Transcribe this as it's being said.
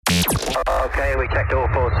Okay, we checked all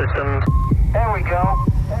 4 systems. There we go.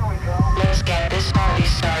 Let's get this party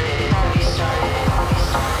started.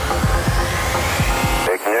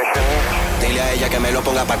 Ignition. Dile a ella que me lo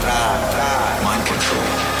ponga para atrás. Mind control.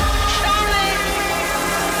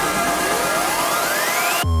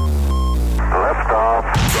 Liftoff.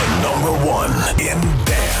 The number 1 in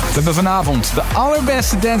dance. We hebben vanavond de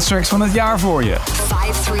allerbeste dance tracks van het jaar voor je.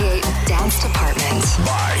 538 Dance Department.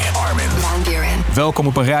 By Armin van Buuren. Welkom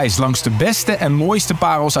op een reis langs de beste en mooiste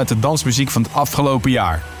parels uit de dansmuziek van het afgelopen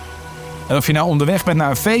jaar. En of je nou onderweg bent naar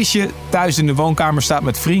een feestje, thuis in de woonkamer staat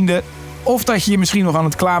met vrienden, of dat je je misschien nog aan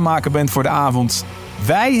het klaarmaken bent voor de avond.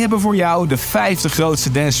 Wij hebben voor jou de 50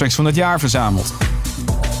 grootste dance tracks van het jaar verzameld.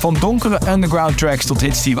 Van donkere underground tracks tot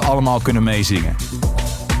hits die we allemaal kunnen meezingen.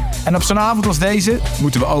 En op zo'n avond als deze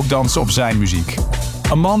moeten we ook dansen op zijn muziek.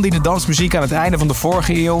 Een man die de dansmuziek aan het einde van de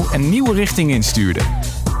vorige eeuw een nieuwe richting instuurde.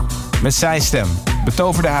 Met zijn stem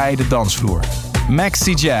betoverde hij de dansvloer.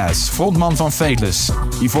 Maxi Jazz, frontman van Fateless,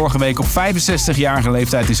 die vorige week op 65-jarige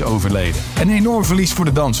leeftijd is overleden. Een enorm verlies voor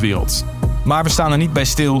de danswereld. Maar we staan er niet bij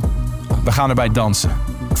stil, we gaan erbij dansen.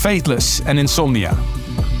 Fateless en Insomnia.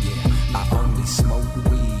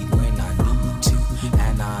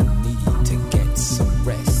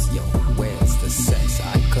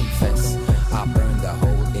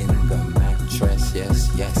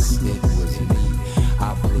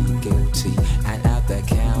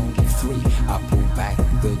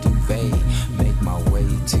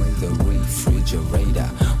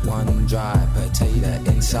 Dry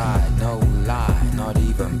potato inside, no lie, not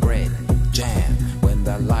even bread. Jam when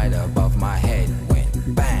the light above my head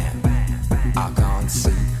went bam. I can't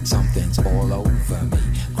see, something's all over me.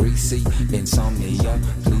 Greasy insomnia,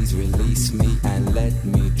 please release me and let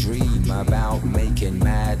me dream about making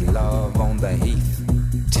mad love on the heath.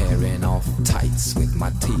 Tearing off tights with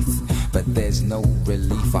my teeth, but there's no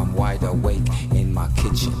relief. I'm wide awake in my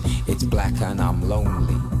kitchen. It's black and I'm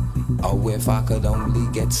lonely. Oh, if I could only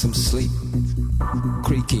get some sleep.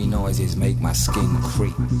 Creaky noises make my skin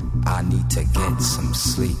creep. I need to get some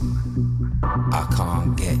sleep. I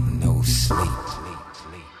can't get no sleep.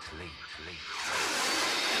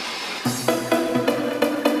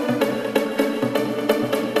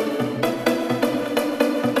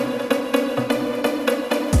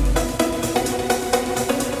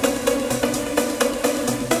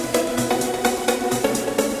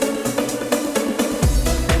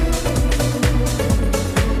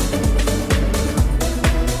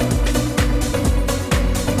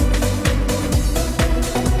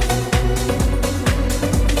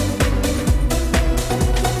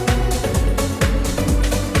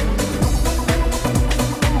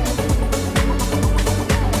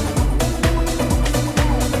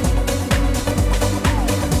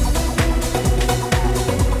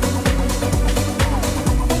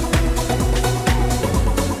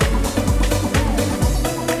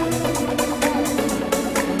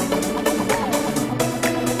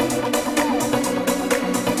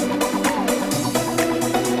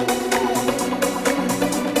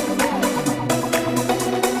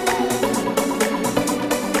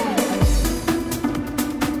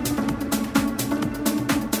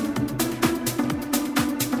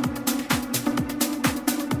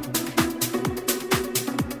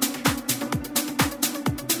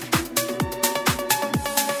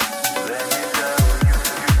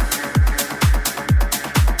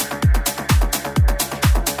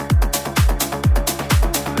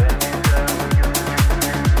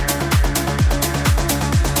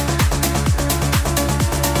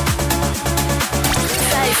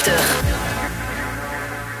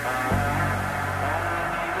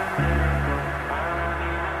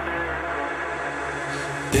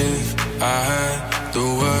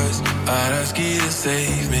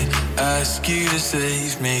 Ask you to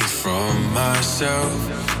save me from myself.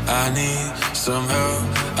 I need some help.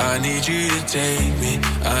 I need you to take me.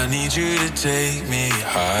 I need you to take me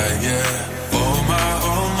higher.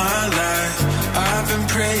 All my life I've been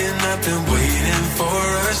praying, I've been waiting for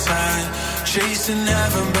a sign. Chasing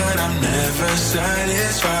heaven but I'm never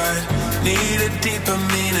satisfied. Need a deeper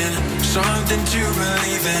meaning, something to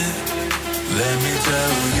believe in. Let me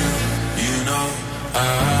tell you, you know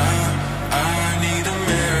I need a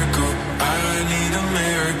miracle. I need a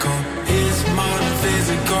miracle. It's more than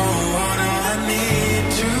physical. What I need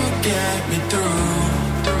to get me through.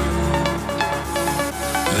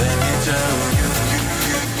 Let me tell you.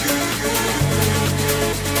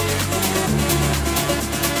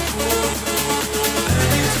 Let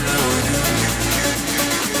me tell you.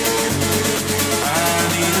 I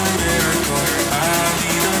need a miracle. I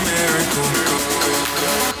need a miracle.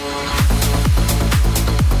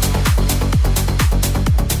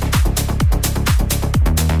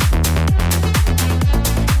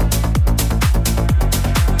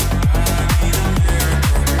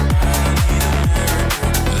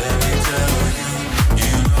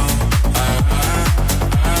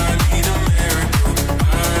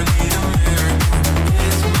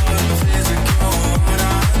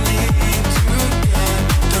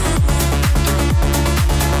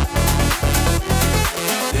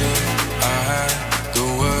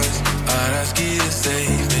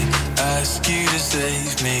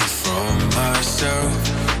 save me from myself.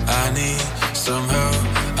 I need some help.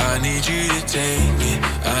 I need you to take me.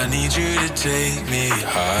 I need you to take me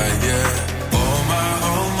higher. All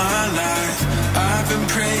my life I've been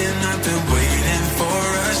praying, I've been waiting for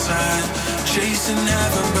a sign. Chasing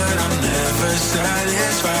heaven, but I'm never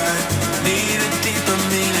satisfied. Need a deeper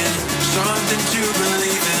meaning, something to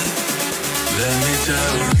believe in. Let me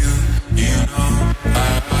tell you, you know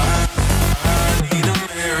I need a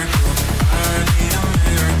miracle. I need a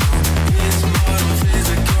miracle. It's more than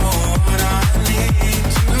physical. What I need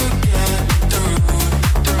to get through.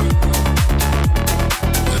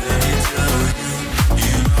 Let me tell you,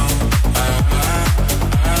 you know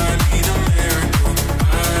I need a miracle.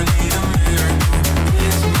 I need a miracle.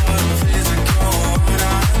 It's more than physical. What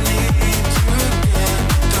I need to get through. Let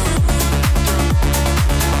me tell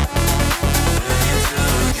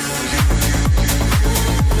you.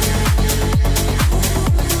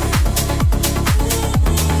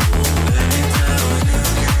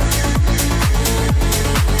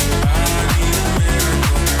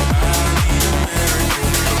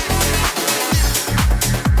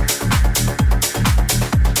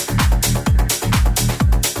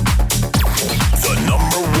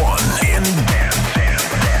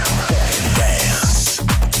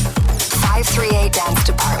 Dance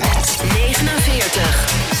Department.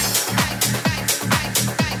 49.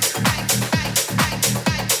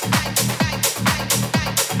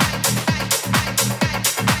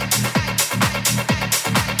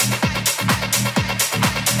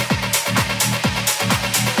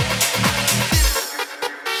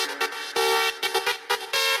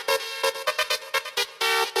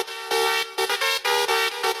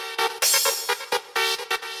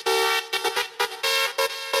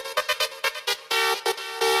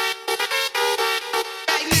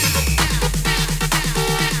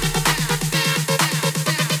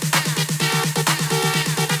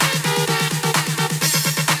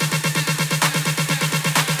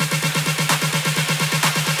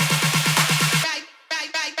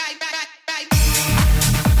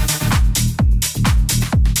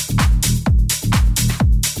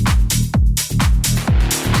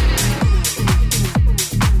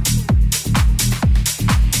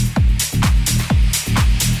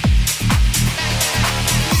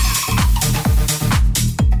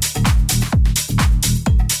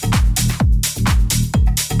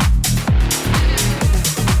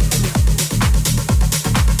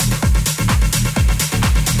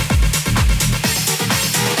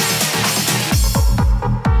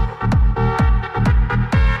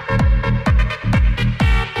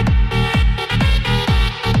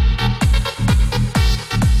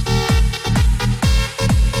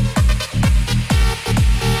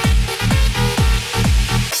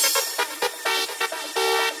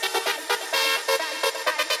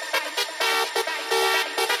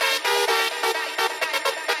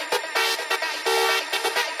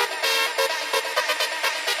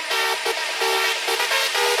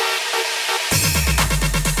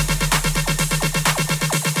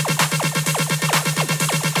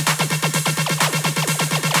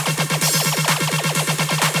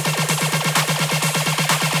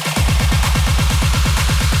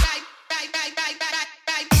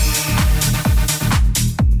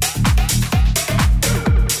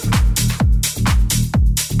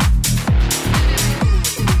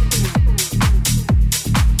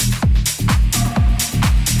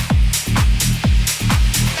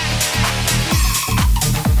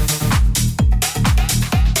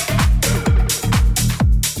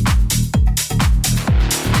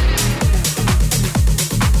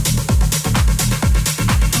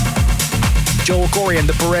 Joel Corry en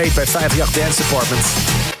The Parade bij 538 Dance Department.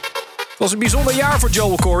 Het was een bijzonder jaar voor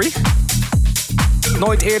Joel Corry.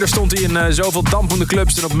 Nooit eerder stond hij in zoveel dampende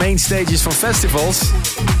clubs en op mainstages van festivals.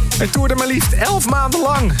 Hij toerde maar liefst 11 maanden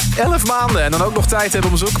lang. 11 maanden en dan ook nog tijd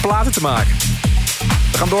hebben om zulke platen te maken.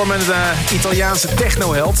 We gaan door met een Italiaanse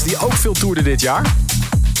technoheld die ook veel toerde dit jaar.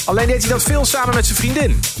 Alleen deed hij dat veel samen met zijn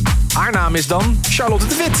vriendin. Haar naam is dan Charlotte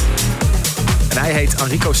de Wit. En hij heet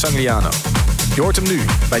Enrico Sangliano. Je hoort hem nu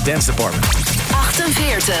bij Dance Department.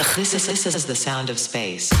 48. This is the sound of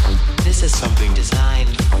space. This is something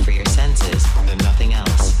designed for your senses and nothing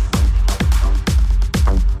else.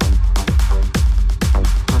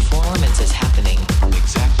 Performance is happening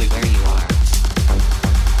exactly where you are.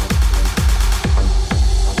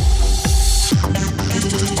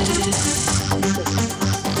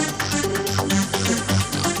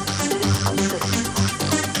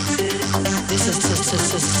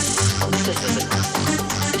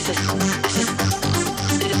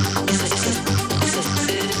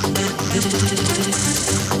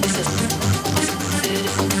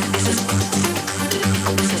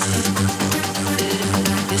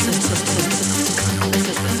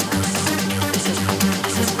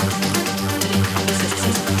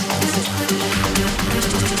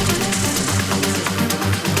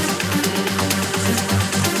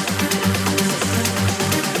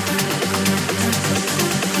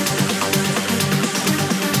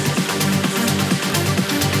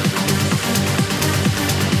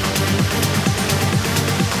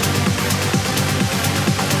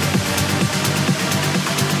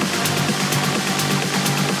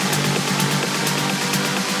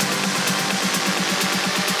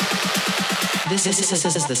 This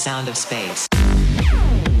is the sound of space.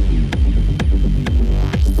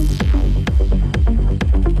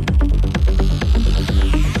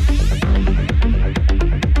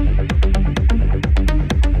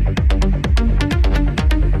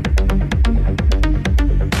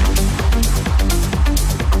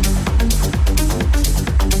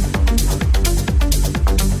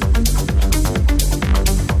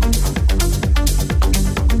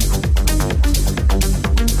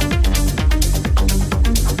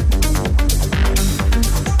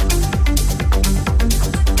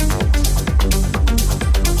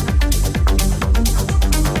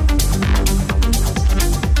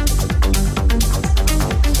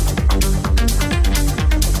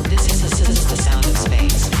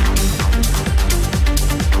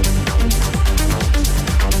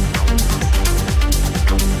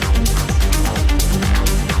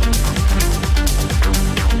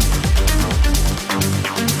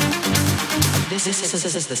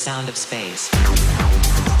 This is the sound of space.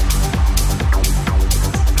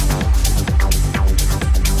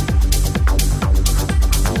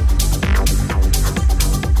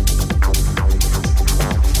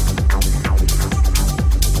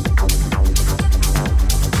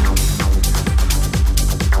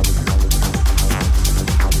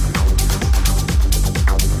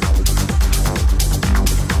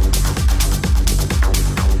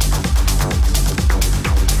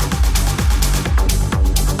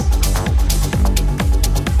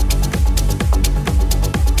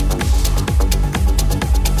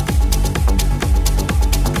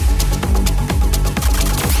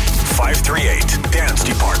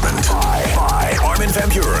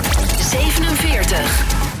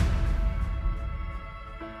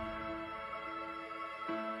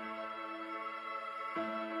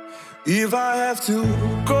 If I have to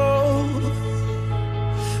go,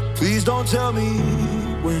 please don't tell me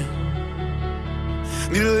when.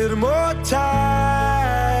 Need a little more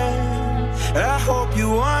time. I hope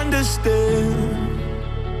you understand.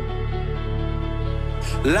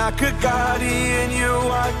 Like a guardian, you're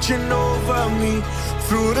watching over me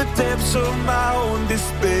through the depths of my own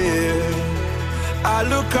despair. I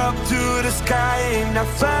look up to the sky and I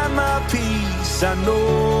find my peace. I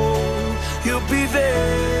know you'll be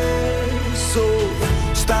there. So,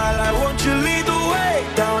 starlight, won't you lead the way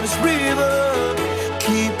down this river?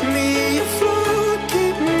 Keep me afloat,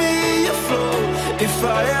 keep me afloat. If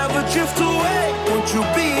I ever drift away, won't you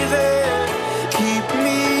be there? Keep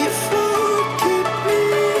me afloat, keep me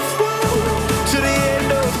afloat. To the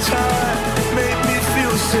end of time, make me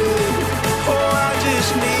feel safe. Oh, I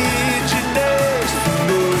just need you next to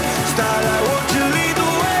me. Starlight, won't you lead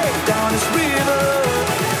the way down this river?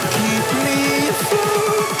 Keep me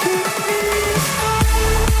afloat, keep me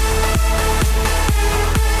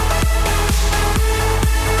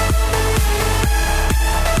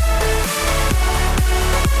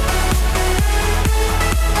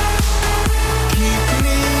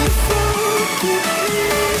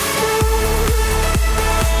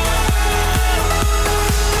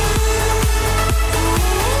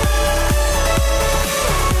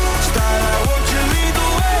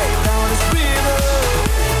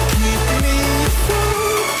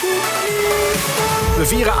We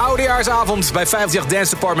vieren oudejaarsavond bij 58 Dance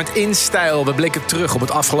Department in stijl. We blikken terug op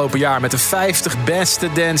het afgelopen jaar met de 50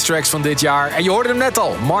 beste dance tracks van dit jaar. En je hoorde hem net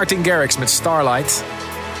al, Martin Garrix met Starlight.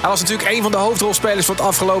 Hij was natuurlijk een van de hoofdrolspelers van het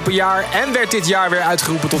afgelopen jaar en werd dit jaar weer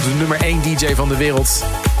uitgeroepen tot de nummer 1 DJ van de wereld.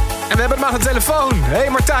 En we hebben hem aan de telefoon. Hey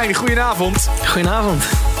Martijn, goedenavond. Goedenavond.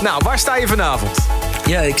 Nou, waar sta je vanavond?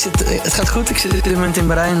 Ja, het gaat goed. Ik zit op dit moment in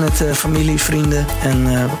Bahrein met familie, vrienden.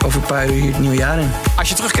 En over een paar uur het nieuwe jaar in. Als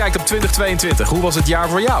je terugkijkt op 2022, hoe was het jaar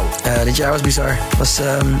voor jou? Dit jaar was bizar.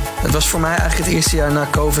 Het was voor mij eigenlijk het eerste jaar na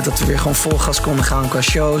COVID dat we weer gewoon vol gas konden gaan qua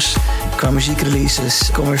shows, qua muziekreleases.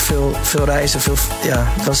 Er kon weer veel reizen.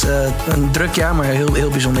 Het was een druk jaar, maar een heel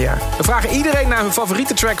bijzonder jaar. We vragen iedereen naar hun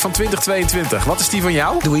favoriete track van 2022. Wat is die van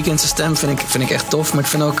jou? The Weeknd's stem vind ik echt tof. Maar ik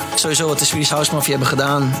vind ook sowieso wat de Swedish House Mafia hebben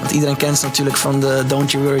gedaan. Want iedereen kent ze natuurlijk van de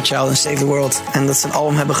Don't You Worry Child and Save the World. En dat ze een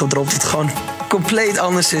album hebben gedropt dat gewoon compleet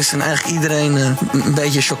anders is. En eigenlijk iedereen een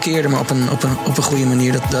beetje choqueerde, maar op een goede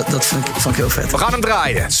manier. Dat vond ik heel vet. We gaan hem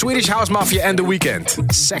draaien. Swedish House Mafia and The Weeknd.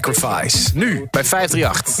 Sacrifice. Nu bij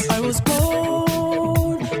 538. I was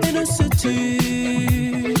born in a city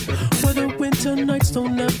where the winter nights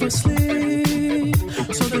don't ever sleep.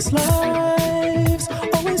 So this life's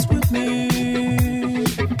always with me.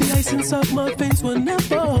 The ice inside my veins will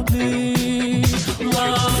never bleed.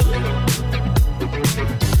 Love.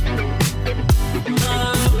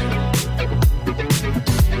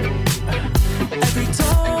 Every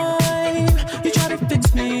time you try to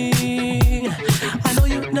fix me, I know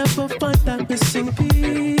you'll never find that that missing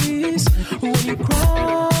piece. When you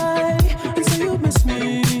cry and say you miss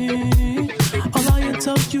me, I'll lie and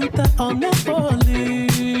tell you that I'll never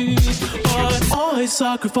leave. But I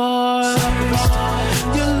sacrifice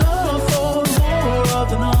your love for more of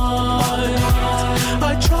the night.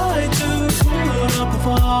 I try to put up a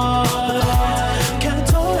fight, can't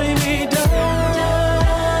tie me down.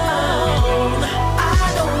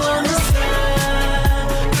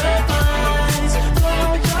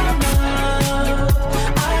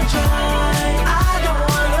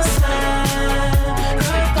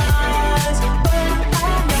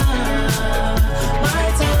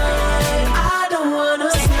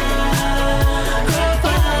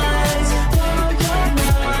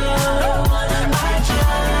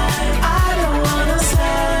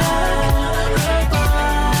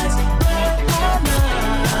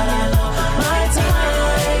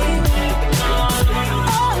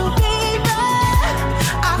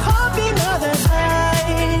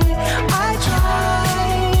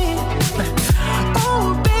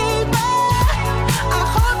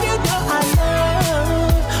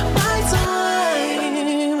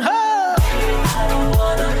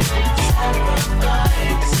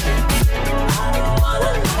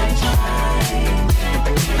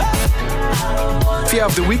 Via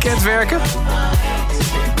op The Weeknd werken?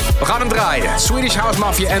 We gaan hem draaien. Swedish House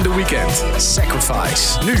Mafia en The Weeknd.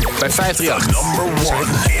 Sacrifice. Nu bij 538. Number 1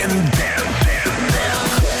 in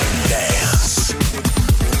dance.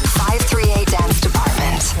 538 Dance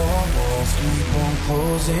Department.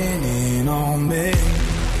 Closing in on me.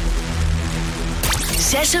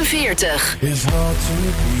 46. It's hard to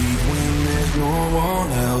breathe when there's no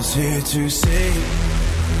one else here to see.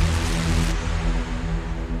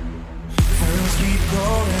 Friends keep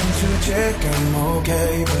calling to check I'm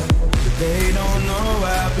okay, but they don't know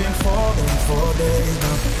I've been falling for days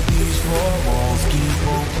now. These four walls keep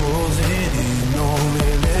on closing in. No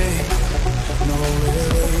relief, no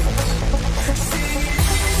relief.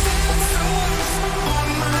 On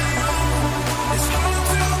my own, it's hard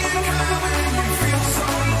to get calm when you feel so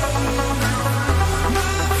alone.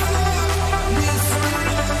 My heart needs some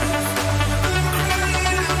love. I'm crying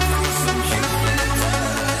out for some human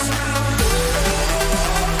touch now. I'm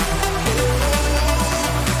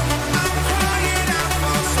crying out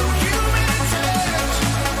for some human touch.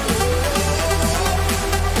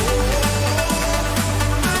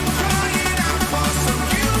 I'm crying out for some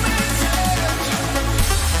human touch.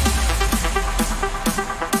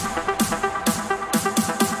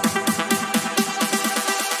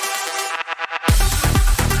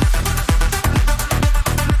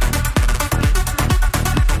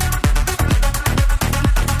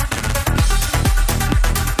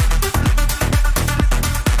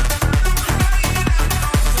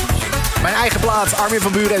 Mijn eigen plaat, Armin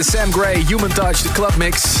van Buuren en Sam Gray, Human Touch, de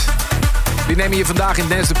clubmix. Die nemen je vandaag in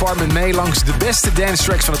Dance Department mee langs de beste dance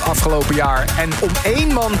tracks van het afgelopen jaar. En om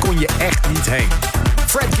één man kon je echt niet heen.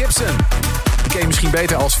 Fred Gibson. Die ken je misschien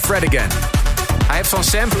beter als Fred Again. Hij heeft van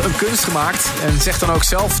sample een kunst gemaakt en zegt dan ook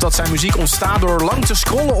zelf dat zijn muziek ontstaat door lang te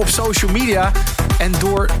scrollen op social media en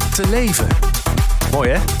door te leven. Mooi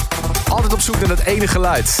hè? Altijd op zoek naar dat ene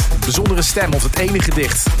geluid, bijzondere stem of het ene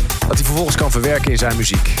gedicht dat hij vervolgens kan verwerken in zijn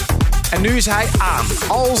muziek. En nu is hij aan.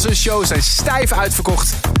 Al zijn shows zijn stijf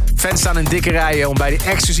uitverkocht. Fans staan in dikke rijen om bij de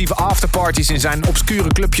exclusieve afterparties in zijn obscure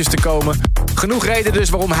clubjes te komen. Genoeg reden dus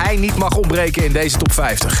waarom hij niet mag ontbreken in deze top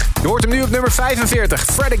 50. Je hoort hem nu op nummer 45,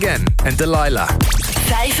 Fred Again en Delilah.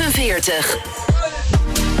 45.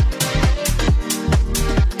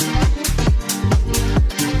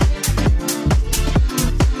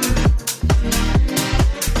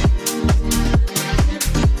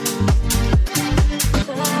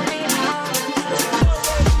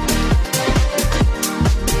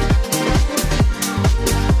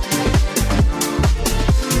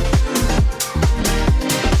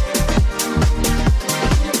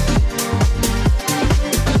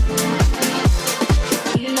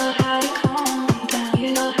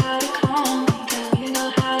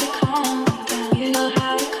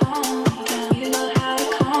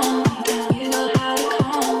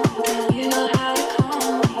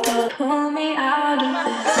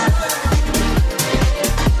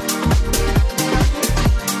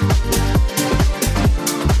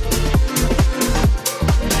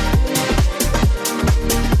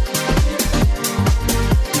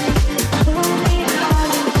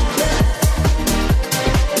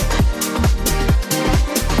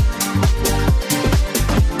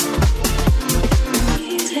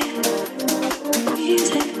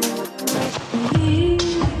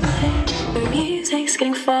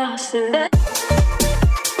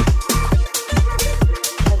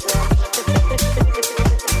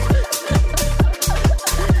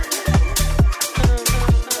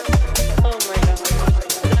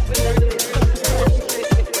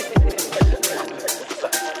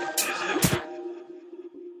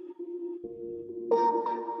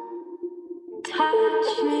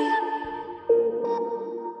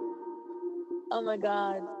 my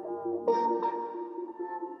God.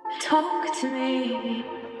 Talk to me.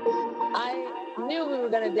 I knew we were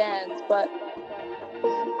gonna dance, but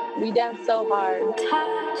we danced so hard.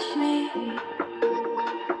 Touch me.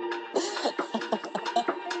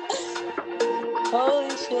 Holy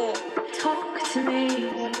shit. Talk to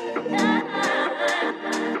me.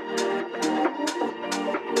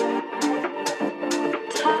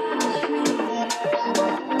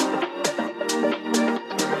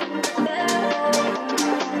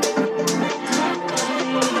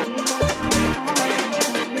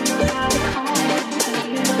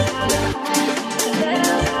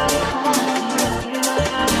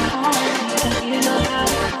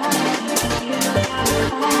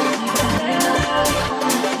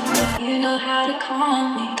 You know how to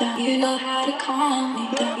calm me down. You know how to calm me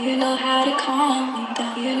down. You know how to calm me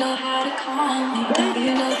down. You know how to calm me down.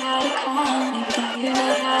 You know how to calm me down. You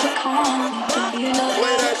know how to calm me down. You know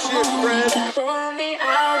how to calm me down. Pull me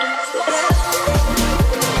out of this.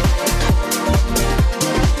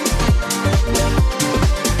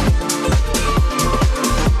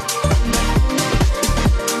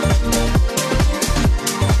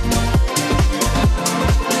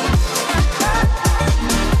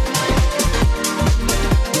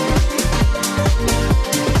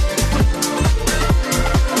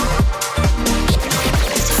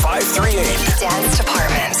 Dance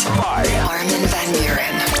Department by Armin van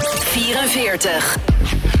Buuren. 44.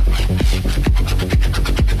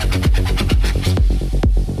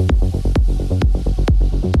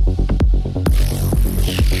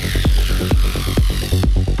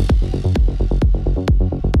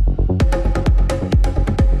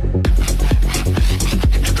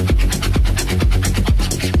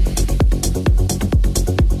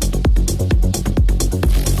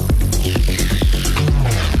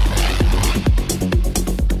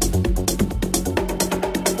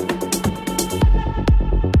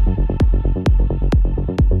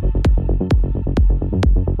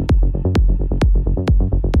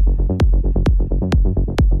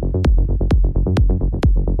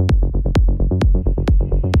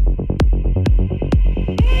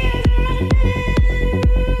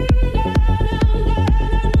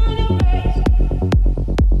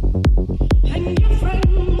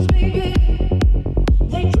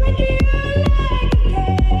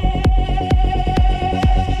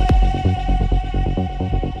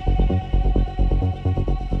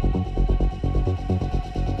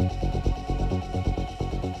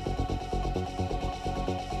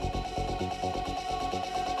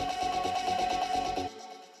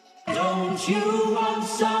 Don't you want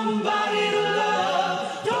somebody to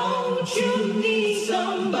love? Don't you need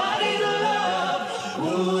somebody to love?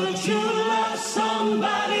 Wouldn't you love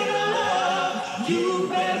somebody to love? You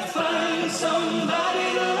better find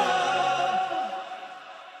somebody to love.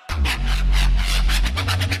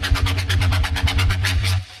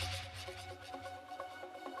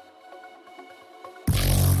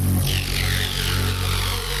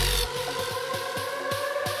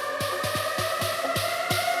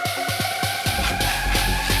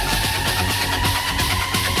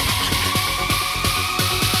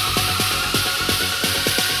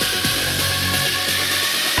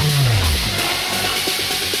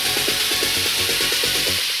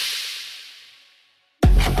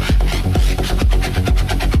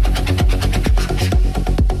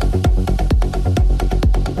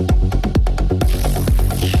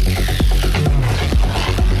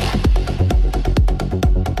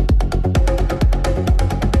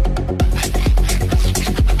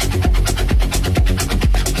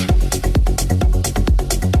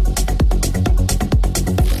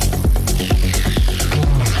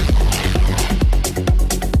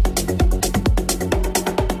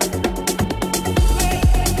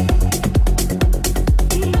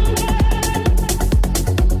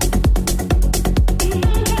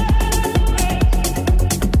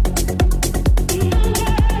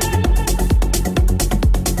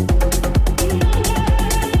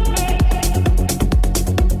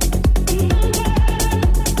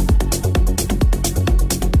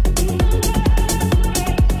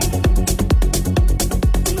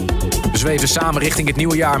 We zweven samen richting het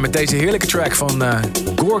nieuwe jaar met deze heerlijke track van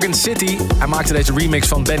Gorgon City. Hij maakte deze remix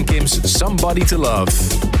van Ben Kim's Somebody to Love.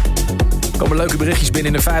 Er komen leuke berichtjes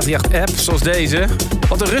binnen in de 538-app, zoals deze.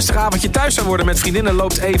 Wat een rustig avondje thuis zou worden met vriendinnen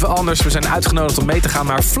loopt even anders. We zijn uitgenodigd om mee te gaan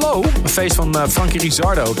naar Flow, een feest van Frankie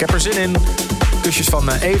Rizardo. Ik heb er zin in. Kusjes van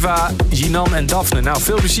Eva, Jinan en Daphne. Nou,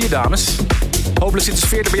 veel plezier, dames. Hopelijk zit de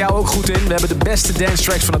sfeer er bij jou ook goed in. We hebben de beste dance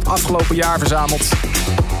tracks van het afgelopen jaar verzameld.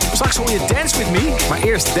 Straks hoor je Dance With Me, maar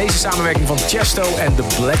eerst deze samenwerking van Tiesto en The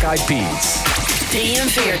Black Eyed Peas.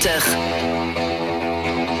 43.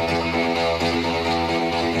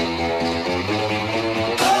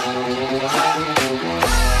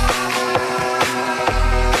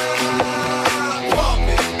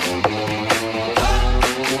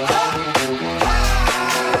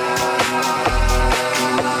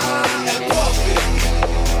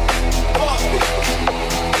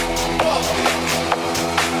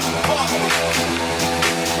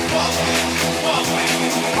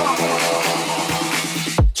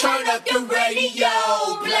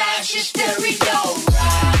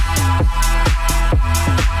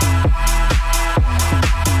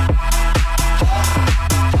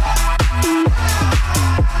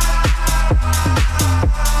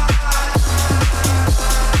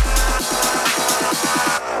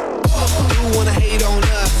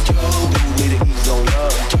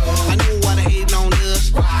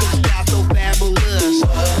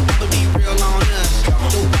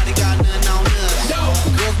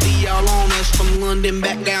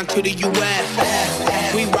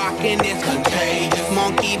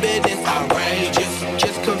 gon' keep it, it's outrageous.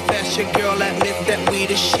 Just confess your girl admits that we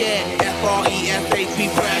the shit. F-R-E-S-H, we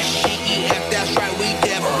fresh. G-E-F, that's right, we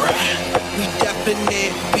different. We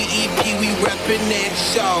definite, B-E-P, we reppin' it.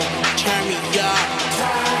 So, turn me up,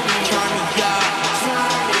 turn me up,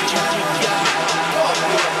 turn me up.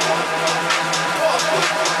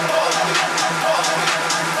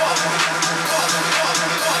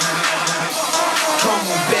 Come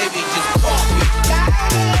on, baby, just pump it,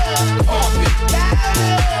 pump it, pump it,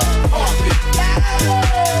 pump it,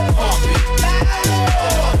 pump it, pump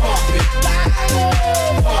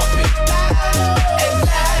it, and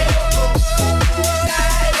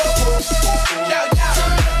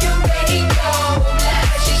turn up your radio,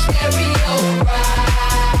 blast your stereo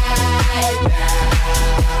right now.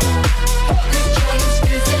 'Cause joint's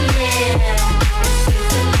sizzling,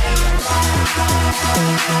 sizzling.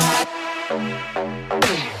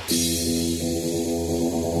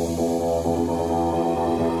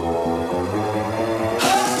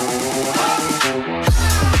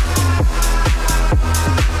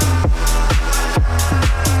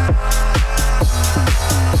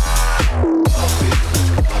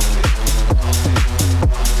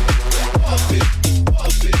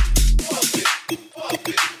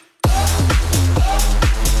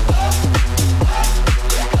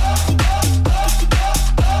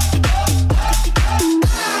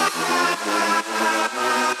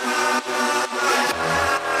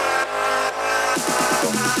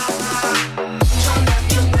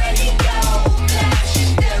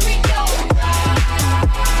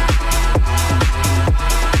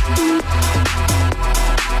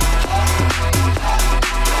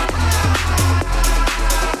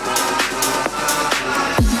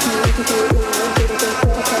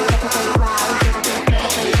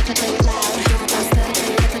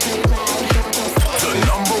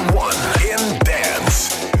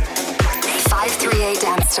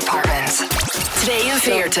 Department.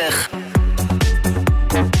 42.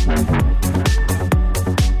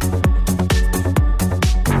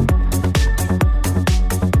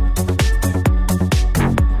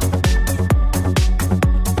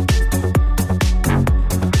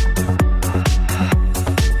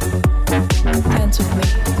 Dance with me.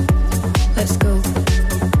 Let's go.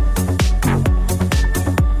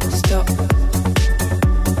 Stop.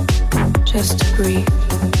 Just breathe.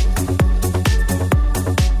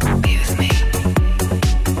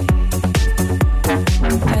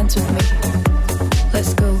 Dance with me.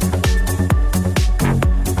 Let's go.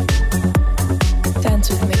 Dance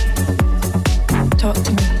with me. Talk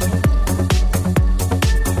to me.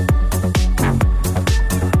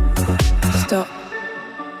 Stop.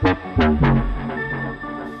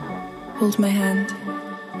 Hold my hand.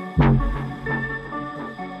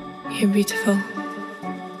 You're beautiful.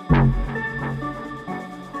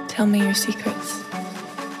 Tell me your secrets.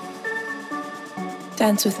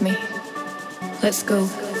 Dance with me. Let's go.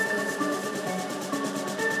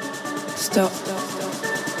 Stop.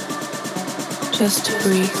 Just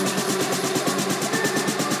breathe.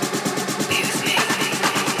 Be with me.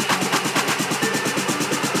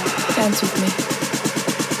 Dance with me.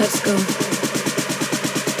 Let's go.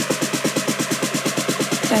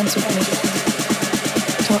 Dance with me.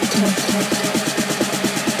 Talk to me.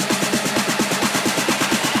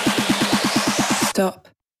 Stop.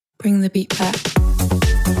 Bring the beat back.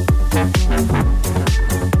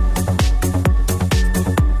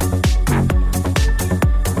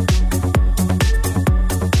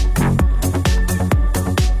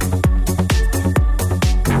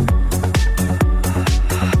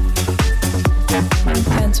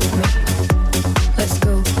 Dance with me. Let's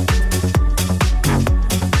go.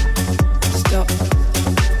 Stop.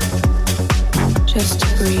 Just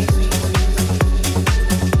breathe.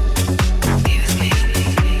 Be with me.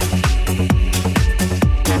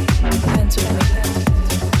 Dance with me.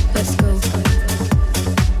 Let's go.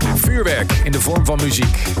 Vuurwerk in de vorm van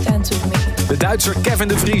muziek. Dance with me. De Duitser Kevin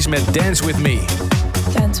de Vries met Dance With Me.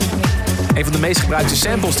 Dance with me. Een van de meest gebruikte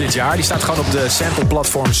samples dit jaar. Die staat gewoon op de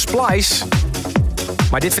sampleplatform Splice.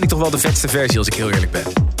 Maar dit vind ik toch wel de vetste versie als ik heel eerlijk ben.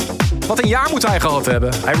 Wat een jaar moet hij gehad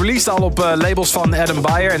hebben. Hij released al op labels van Adam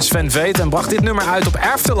Beyer en Sven Väth en bracht dit nummer uit op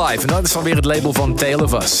Afterlife. En dat is dan weer het label van Tale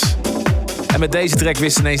of Us. En met deze track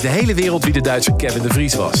wist ineens de hele wereld wie de Duitser Kevin de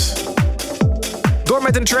Vries was. Door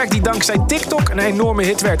met een track die dankzij TikTok een enorme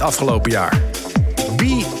hit werd afgelopen jaar.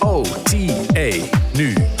 B.O.T.A.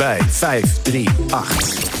 Nu bij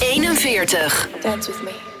 538. 41. Dance with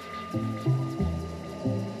me.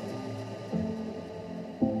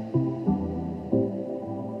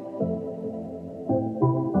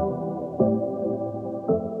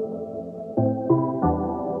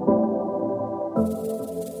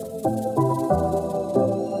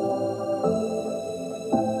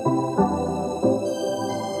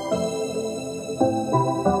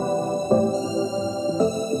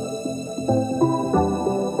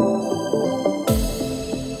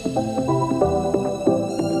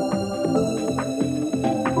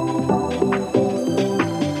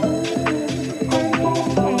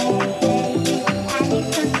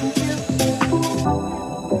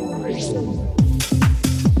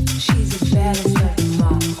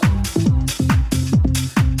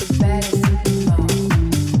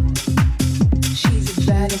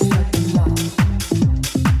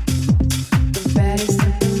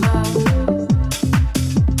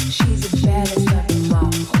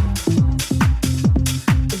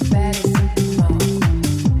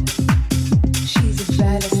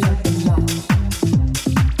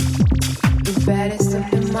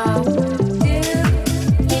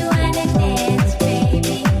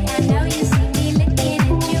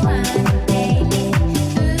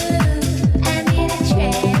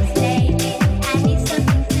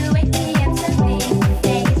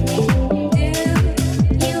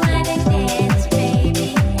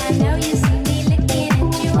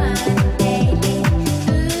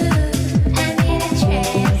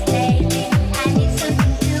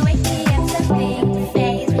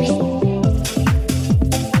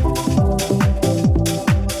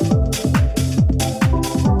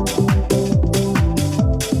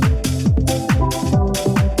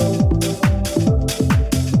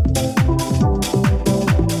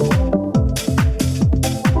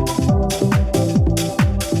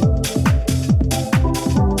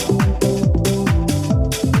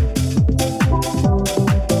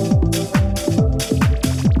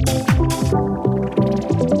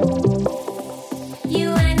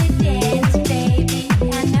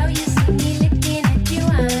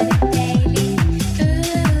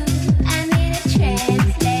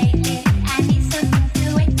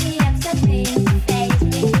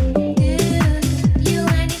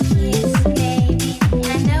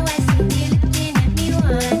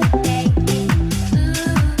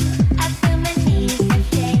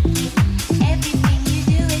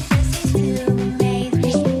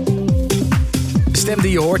 stem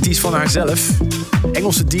die je hoort, die is van haarzelf.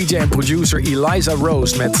 Engelse DJ en producer Eliza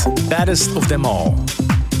Rose met Baddest of Them All.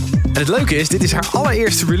 En het leuke is, dit is haar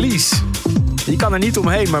allereerste release. Je kan er niet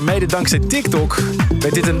omheen, maar mede dankzij TikTok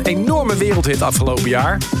werd dit een enorme wereldhit afgelopen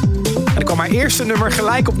jaar. En er kwam haar eerste nummer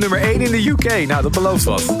gelijk op nummer 1 in de UK. Nou, dat belooft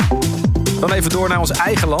wat. Dan even door naar ons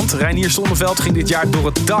eigen land. Reinier Zonneveld ging dit jaar door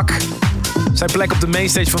het dak. Zijn plek op de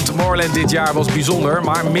mainstage van Tomorrowland dit jaar was bijzonder,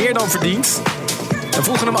 maar meer dan verdiend. We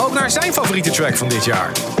vroegen hem ook naar zijn favoriete track van dit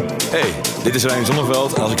jaar. Hey, dit is Reinier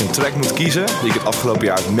Zonneveld en als ik een track moet kiezen die ik het afgelopen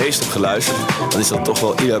jaar het meest heb geluisterd, dan is dat toch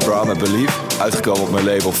wel Ida Brown met Believe, uitgekomen op mijn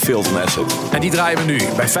label Filton Acid. En die draaien we nu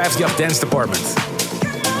bij 538 Dance Department.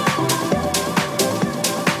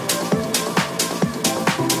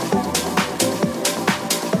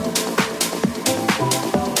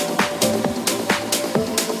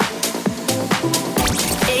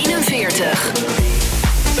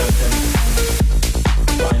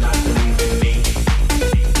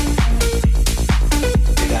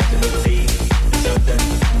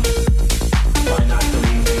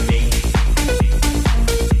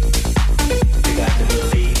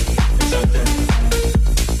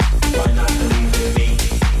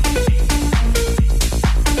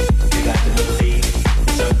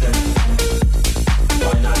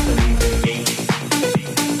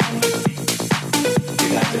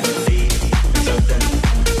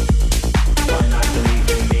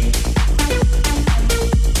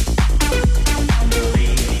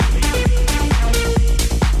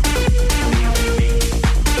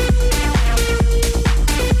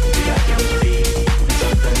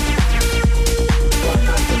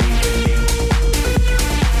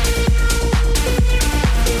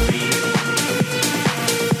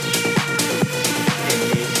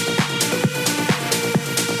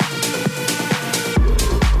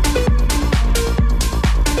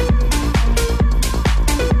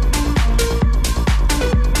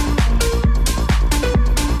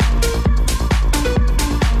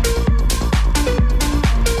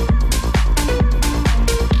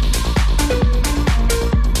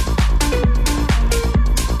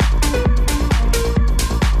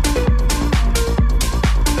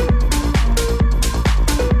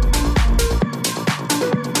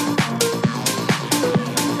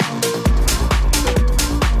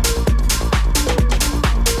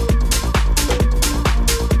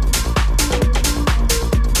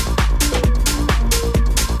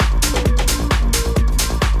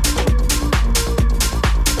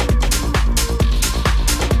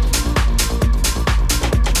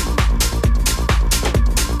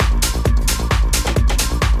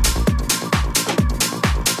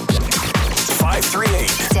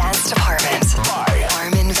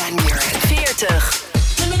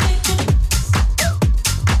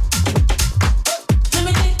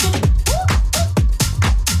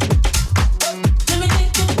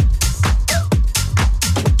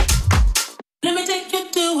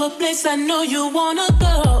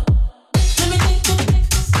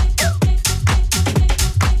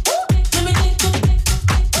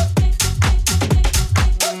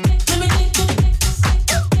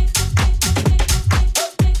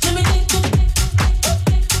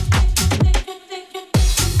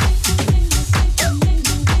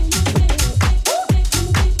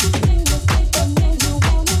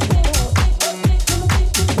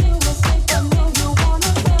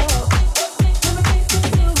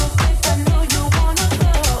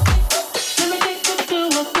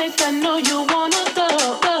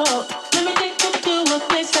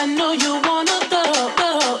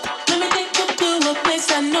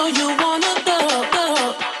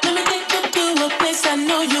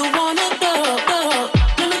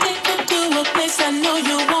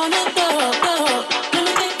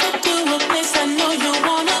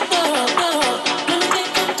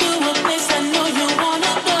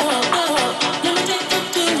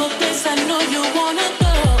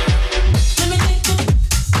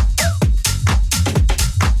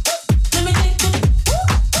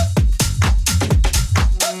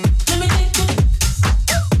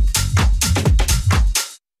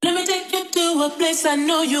 I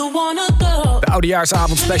know you wanna go. De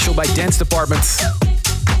oudejaarsavond special bij Dance Department.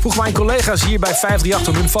 Vroeg mijn collega's hier bij 538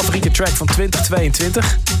 om hun favoriete track van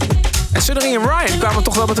 2022. En Suddering en Ryan kwamen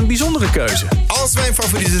toch wel met een bijzondere keuze. Als wij een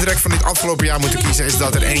favoriete track van dit afgelopen jaar moeten kiezen, is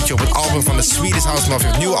dat er eentje op het album van de Swedish House Mafia,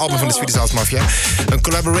 het nieuwe album van de Swedish House Mafia. Een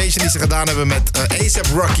collaboration die ze gedaan hebben met A$AP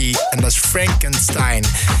Rocky en dat is Frankenstein.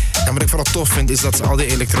 En wat ik vooral tof vind, is dat ze al die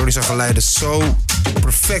elektronische geluiden zo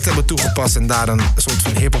perfect hebben toegepast en daar een soort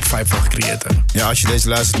van hip-hop vibe van gecreëerd hebben. Ja, als je deze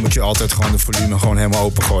luistert, moet je altijd gewoon de volume gewoon helemaal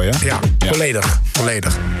open gooien. Ja, volledig.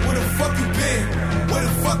 Volledig. Where the fuck you been? Where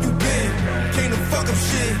the fuck you been? Came to fuck up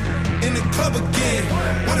shit in the club again.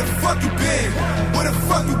 Where the fuck you been? Where the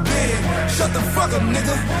fuck you been? Shut the fuck up,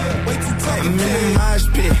 nigga. Wait till talking. I'm in the mosh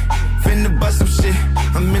pit, finna bust some shit.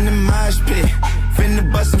 I'm in the mosh pit, finna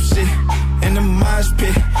bust some shit. In the mosh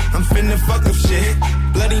pit, I'm finna fuck up shit.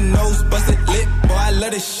 Bloody nose, busted lip, boy, I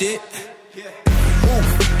love this shit. Ooh,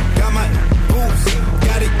 got my boobs,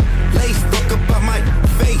 got it laced, fuck up on my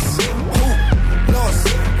face. Who lost?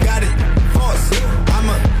 Got it, force. I'm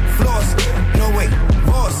a floss, no way,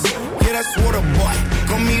 boss. Yeah, that's water boy,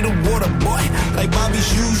 call me the water boy. Like Bobby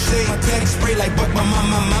shoes say, my tank spray like buck my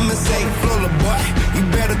mama say, Florida boy, you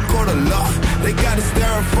better call the law. They got a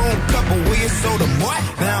styrofoam cup of weird soda boy.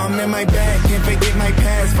 Now I'm in my bag, can't forget my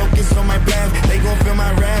past, focus on my path. They gon' feel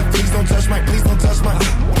my wrath, please don't touch my kiss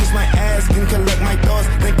my ass, can collect my thoughts,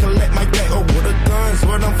 then collect my debt. Oh, what a guns,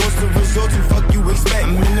 what I'm forced to resort to, fuck you expect.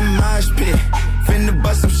 I'm in the mosh pit, finna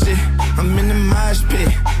bust some shit. I'm in the mosh pit,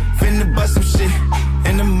 finna bust some shit.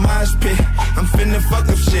 In the mosh pit, I'm finna fuck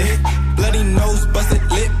up shit. Bloody nose, busted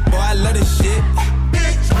lip, boy, I love this shit.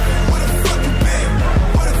 Bitch, where the fuck you been?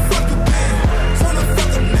 Where the fuck you been? Turn the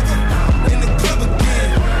fuck up, nigga. In the club again.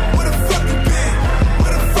 Where the fuck you been?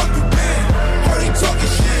 Where the fuck you been? Heard he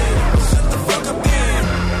talking shit. Shut the fuck up then.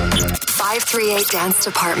 538 Dance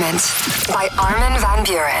Department by Armin van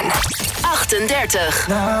Buuren. 38.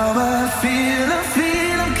 Now I feel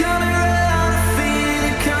I'm coming round, I feel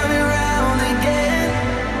it coming round again.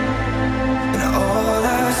 And all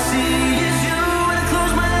I see is you when I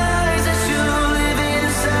close my eyes, I should live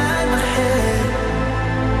inside my head.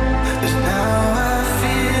 'Cause now I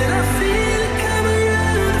feel it coming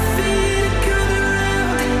round, I feel it coming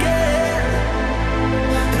round again.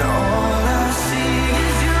 And all I see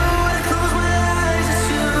is you when I close my eyes, I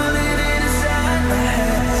should live inside my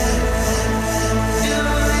head.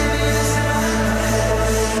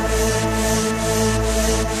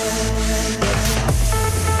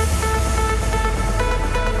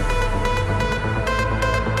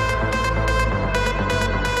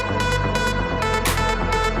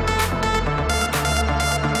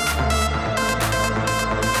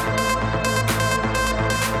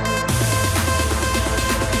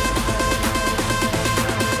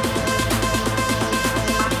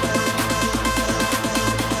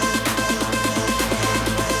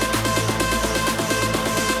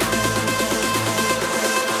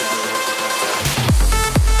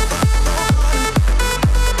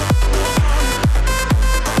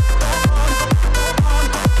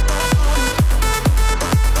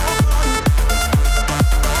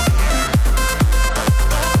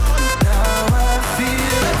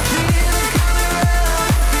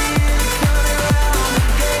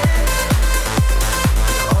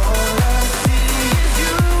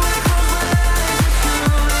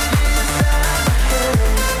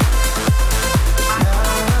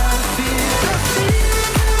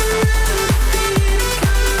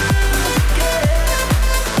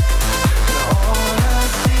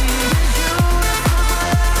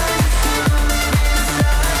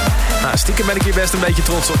 Stiekem ben ik hier best een beetje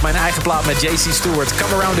trots op. Mijn eigen plaat met JC Stewart.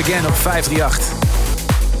 Come Around Again op 538.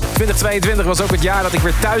 2022 was ook het jaar dat ik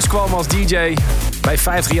weer thuis kwam als DJ bij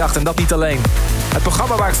 538. En dat niet alleen. Het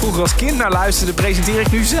programma waar ik vroeger als kind naar luisterde presenteer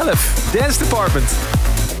ik nu zelf. Dance Department.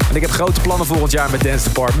 En ik heb grote plannen volgend jaar met Dance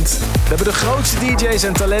Department. We hebben de grootste DJ's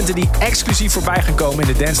en talenten die exclusief voorbij gaan komen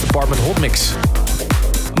in de Dance Department Hotmix.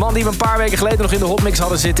 Een man die we een paar weken geleden nog in de Hotmix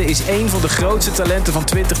hadden zitten is één van de grootste talenten van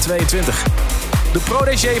 2022. De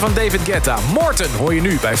protégé van David Guetta, Morten, hoor je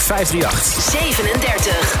nu bij 538.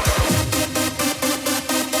 37.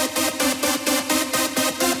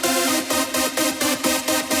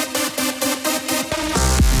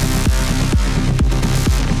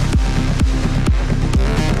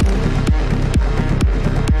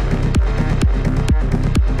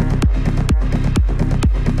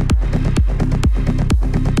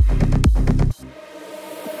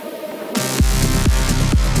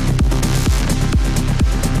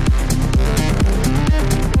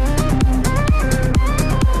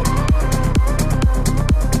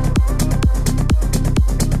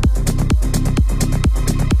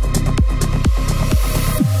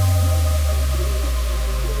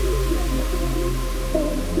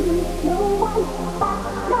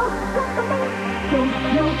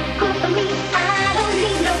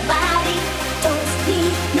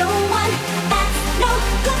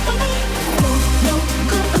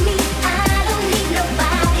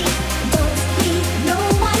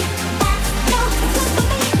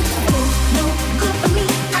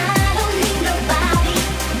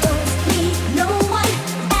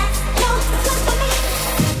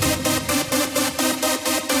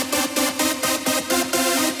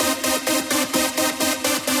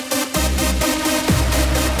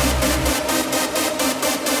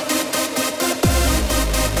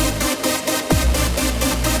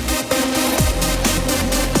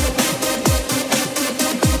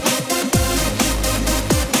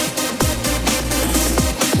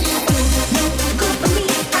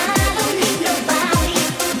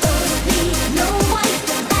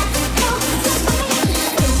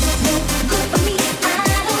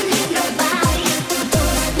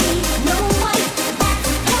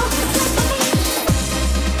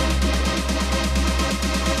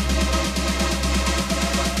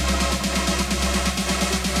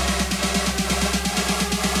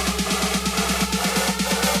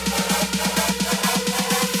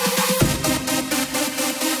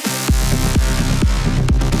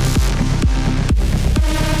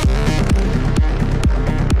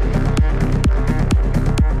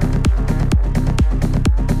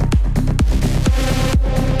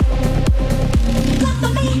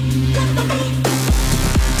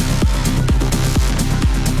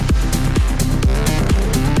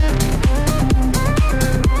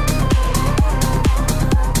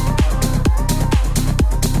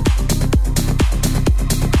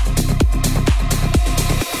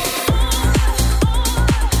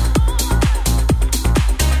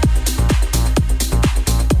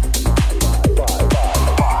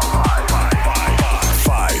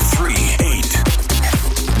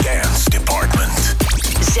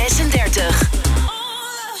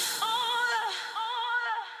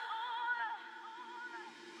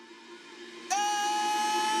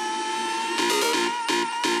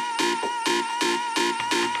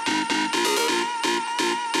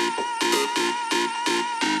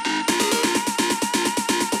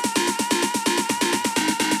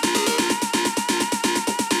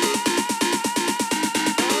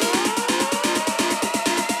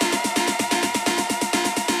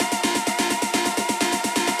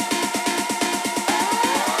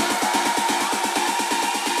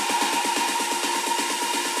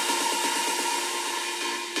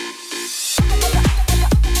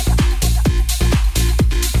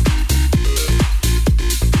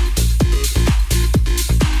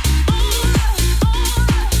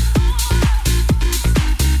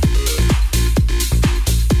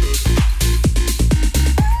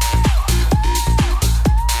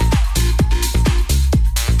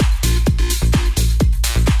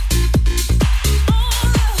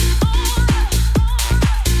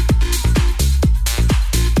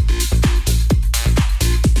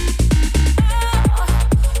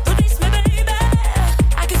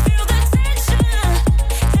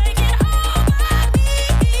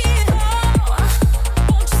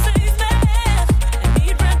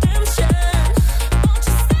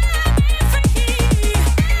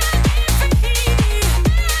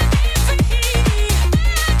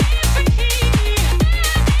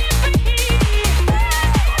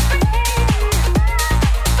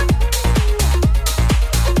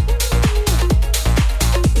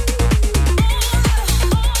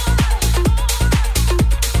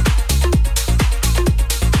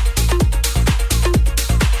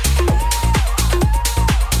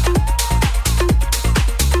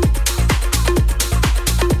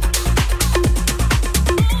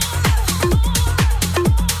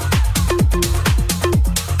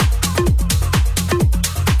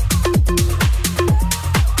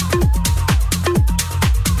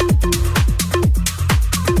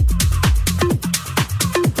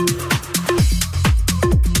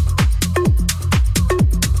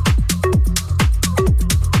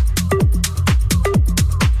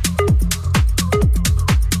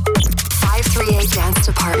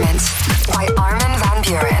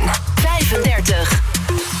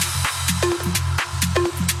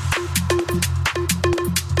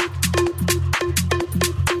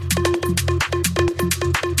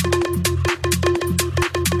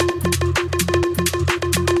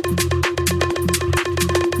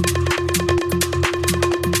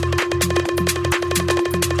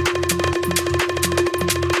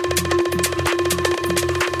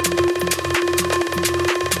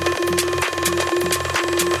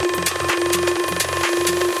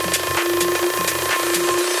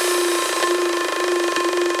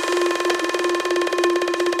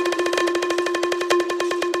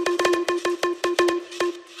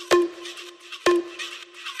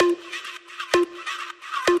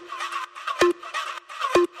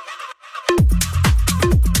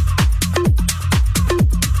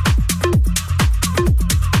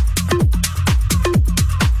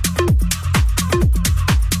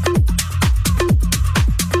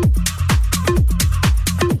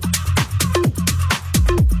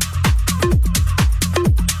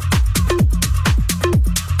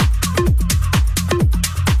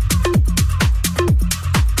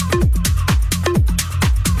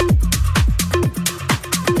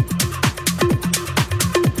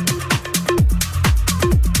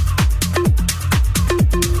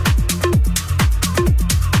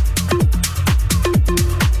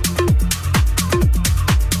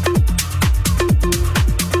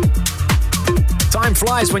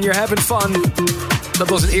 realize when you're having fun. Dat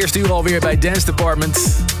was het eerste uur alweer bij Dance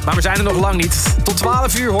Department. Maar we zijn er nog lang niet. Tot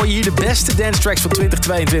 12 uur hoor je hier de beste dance tracks van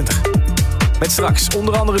 2022. Met straks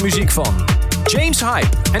onder andere muziek van James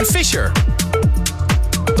Hype en Fisher.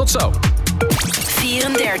 Tot zo.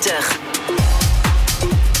 34.